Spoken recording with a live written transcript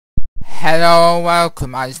Hello and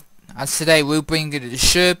welcome, as today we'll bring you the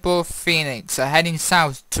Sherbrooke Phoenix are heading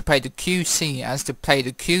south to play the QC as to play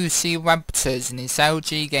the QC Remparts in this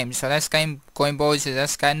LG game. So let's get going, boys.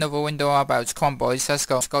 Let's get another window about. Come on, boys, let's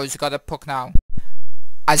go. We've got the puck now.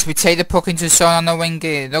 As we take the puck into the zone on the wing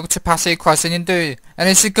here, look to pass it across and you do, and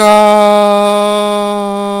it's a goal!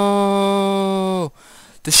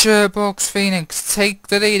 The Sherbrooke Phoenix take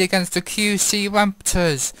the lead against the QC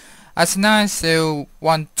Remparts. That's a nice little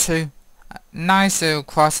 1-2. Nice little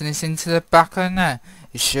cross, and it's into the back of the net.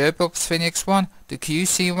 It's Sherbrooke Phoenix 1, the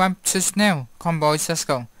QC Remparts 0. Come on, boys, let's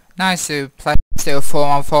go. Nice little play. Still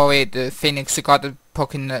 4-on-4 here. The Phoenix have got the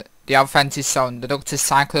puck in the offensive zone. They look to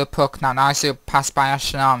cycle the puck now. Nice little pass by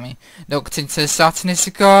National Army. Looked into the slot and it's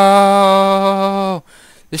a goal!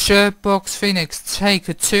 The Sherbrooke Phoenix take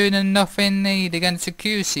a 2-0 lead against the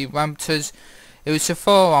QC Remparts. It was a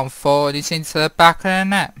 4-on-4 and it's into the back of the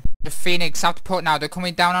net. The Phoenix have to put now. They're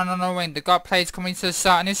coming down on the wing. They got players coming to the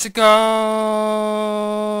start and it's a goal!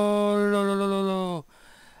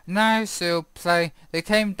 Nice little play. They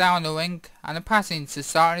came down the wing and they're passing to the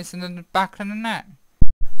start and it's in the back of the net.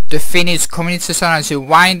 The Phoenix coming into the start and it's a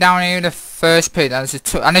wind down here in the first period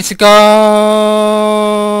and it's a goal!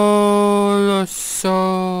 So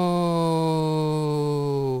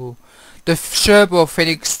the Sherbrooke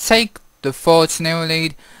Phoenix take the 4-0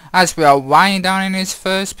 lead. As we are winding down in this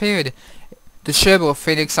first period, the Sherbrooke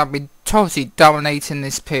Phoenix have been totally dominating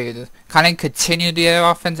this period. Can they continue the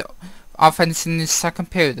offense in this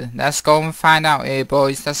second period? Let's go and find out here,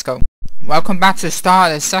 boys. Let's go. Welcome back to the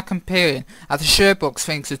start of the second period. As the Sherbrooke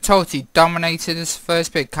Phoenix have totally dominated this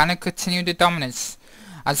first period. Can they continue the dominance?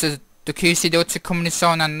 As the QC do to come in the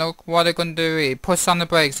zone and look what they're going to do here. Push on the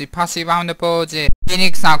brakes, they pass it around the boards here.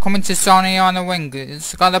 Phoenix now coming to zone here on the wing.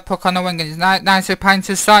 It's got the puck on the wing and it's nice to paint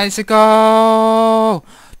to the start. It's a goal!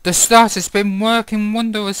 The start has been working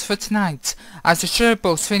wonders for tonight. As the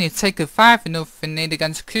Sherbrooke Phoenix take a 5-0 lead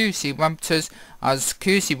against QC Remparts. As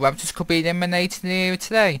QC Remparts could be eliminated here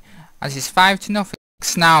today. As it's 5-0.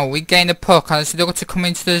 Now we gain the puck as they look to come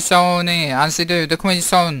into the zone here. As they do, they come into the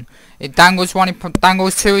zone. It dangles one, it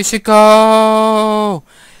dangles two, it's a goal!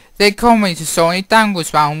 They come into the zone, it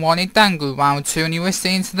dangles round one, it dangles round two, and you whisk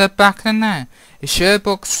it into the back of the net. It's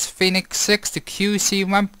Sherbrooke Phoenix 6, the QC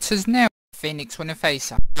Remparts 0. Phoenix win the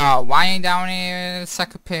face-off. Now winding down here in the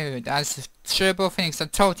second period as the Sherbrooke Phoenix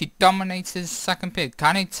have totally dominated the second period.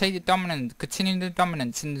 Can they take the dominance, continue the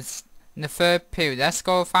dominance in the third period? Let's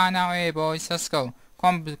go find out here, boys, let's go.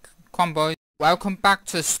 Come on, boys. Welcome back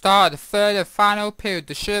to the start of the third and final period.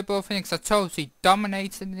 The Sherbrooke Phoenix are totally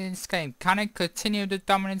dominated in this game. Can they continue the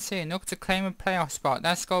dominance here and look to claim a playoff spot?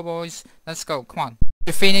 Let's go, boys. Let's go. Come on.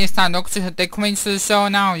 The Phoenix now look to they come into the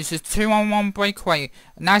zone now. It's a 2-on-1 breakaway.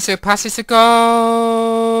 Nice little pass. It's a goal!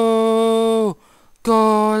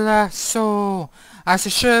 Golazo! As the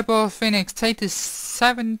Sherbrooke Phoenix take the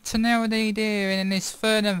 7-0 lead here in this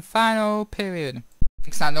third and final period.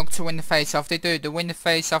 Now look to win the face-off. They do. They win the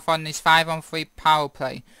face-off on this 5-on-3 power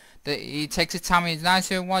play. He takes a time. It's nice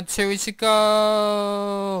little 1-2. It's a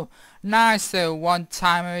goal. Nice little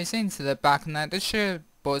one-timer. Is into the back of the net. The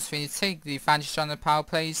Sherbrooke Phoenix take the advantage on the power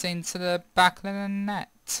play. Is into the back of the net.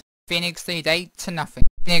 Phoenix lead 8-0.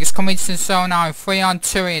 Phoenix coming to the zone now.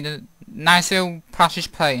 3-on-2 here. Nice little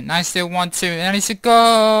passage play. Nice little 1-2. And it's a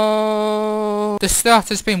goal! The start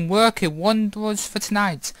has been working wonders for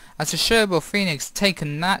tonight as the Sherbrooke Phoenix take a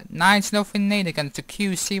 9-0 lead against the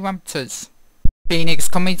QC Remparts. Phoenix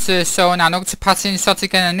coming to the zone now. Look to pass in the shot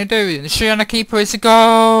again and they do. The shot on the keeper is a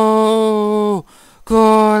goal!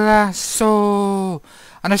 Golazo!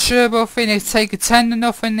 And the Sherbrooke Phoenix take a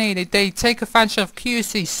 10-0 lead. They take advantage of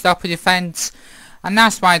QC stop defense. And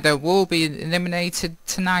that's why they will be eliminated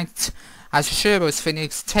tonight as the Sherbrooke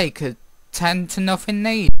Phoenix take a 10-0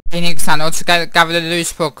 lead. Phoenix and also gather the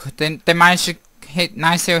loose puck. They managed to hit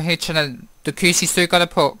nice little hit and the QC still got a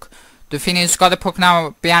puck. The Phoenix got the puck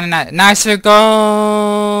now behind the net. Nice little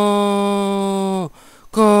goal!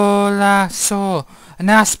 Golazo! And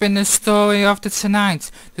that's been the story of the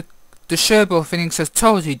tonight. The Sherbrooke Phoenix has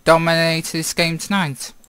totally dominated this game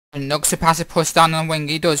tonight. And looks to pass a push down on the wing.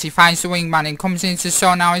 He does. He finds the wingman and comes into the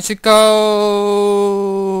zone now. It's a goal!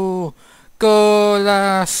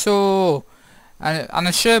 Golazo! And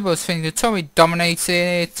the Sherbrooke Phoenix are totally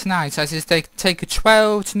dominated tonight as they take a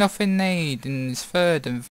 12-0 lead in this third.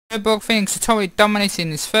 And Sherbrooke Phoenix are totally dominating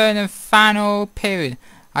this third and final period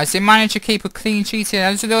as they manage to keep a clean sheet here.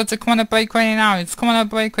 As they're to come on a breakaway now. It's coming on a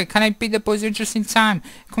breakaway. Can they beat the buzzer just in time?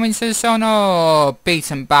 Coming into the zone. Oh,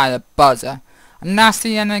 beaten by the buzzer. And that's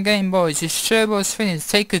the end of the game, boys. The Sherbrooke Phoenix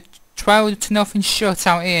take a 12-0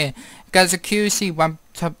 shutout here against the QC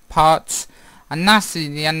Remparts. And that's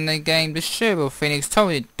the end of the game. The Sherbrooke Phoenix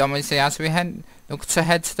totally dominated as we look to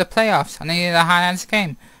head to the playoffs. And any of the highlights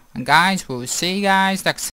game. And guys, we'll see you guys next time.